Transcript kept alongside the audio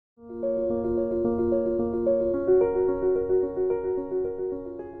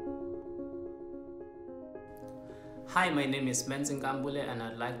Hi, my name is Menzin Kambule and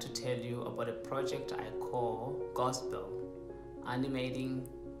I'd like to tell you about a project I call Gospel, animating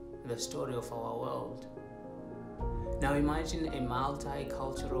the story of our world. Now imagine a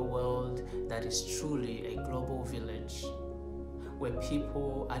multicultural world that is truly a global village, where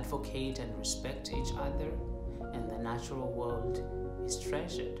people advocate and respect each other and the natural world is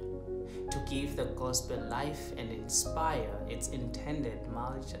treasured. To give the gospel life and inspire its intended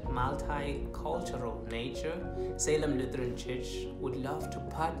multicultural nature, Salem Lutheran Church would love to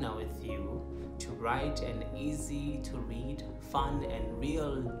partner with you to write an easy-to-read, fun, and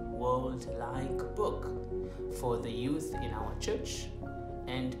real-world-like book for the youth in our church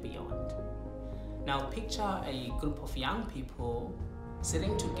and beyond. Now picture a group of young people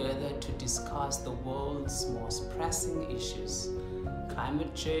sitting together to discuss the world's most pressing issues: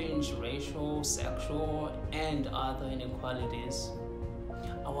 climate change, racial, sexual, and other inequalities.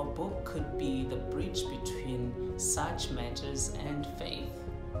 Our book could be the bridge between such matters and faith.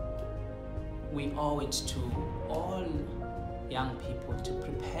 We owe it to all young people to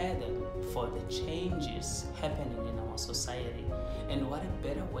prepare them for the changes happening in our society. And what a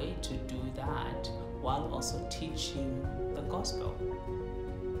better way to do that while also teaching the gospel.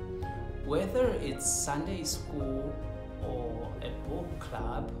 Whether it's Sunday school or a book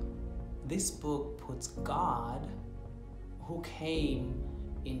club, this book puts God, who came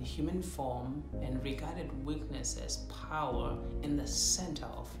in human form and regarded weakness as power, in the center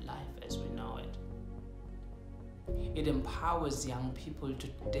of life as we know it. It empowers young people to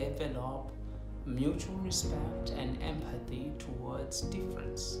develop mutual respect and empathy towards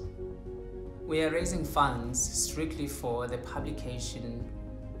difference. We are raising funds strictly for the publication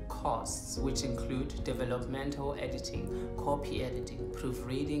costs, which include developmental editing, copy editing,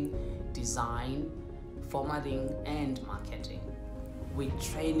 proofreading, design, formatting, and marketing. With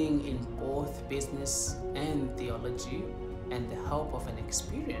training in both business and theology and the help of an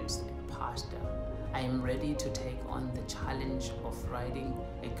experienced pastor, I am ready to take on the challenge of writing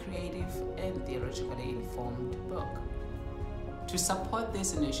a creative and theologically informed book. To support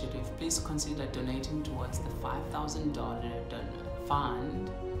this initiative, please consider donating towards the $5,000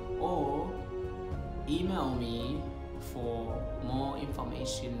 fund or email me for more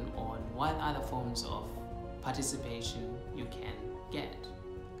information on what other forms of participation you can get.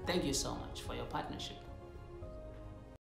 Thank you so much for your partnership.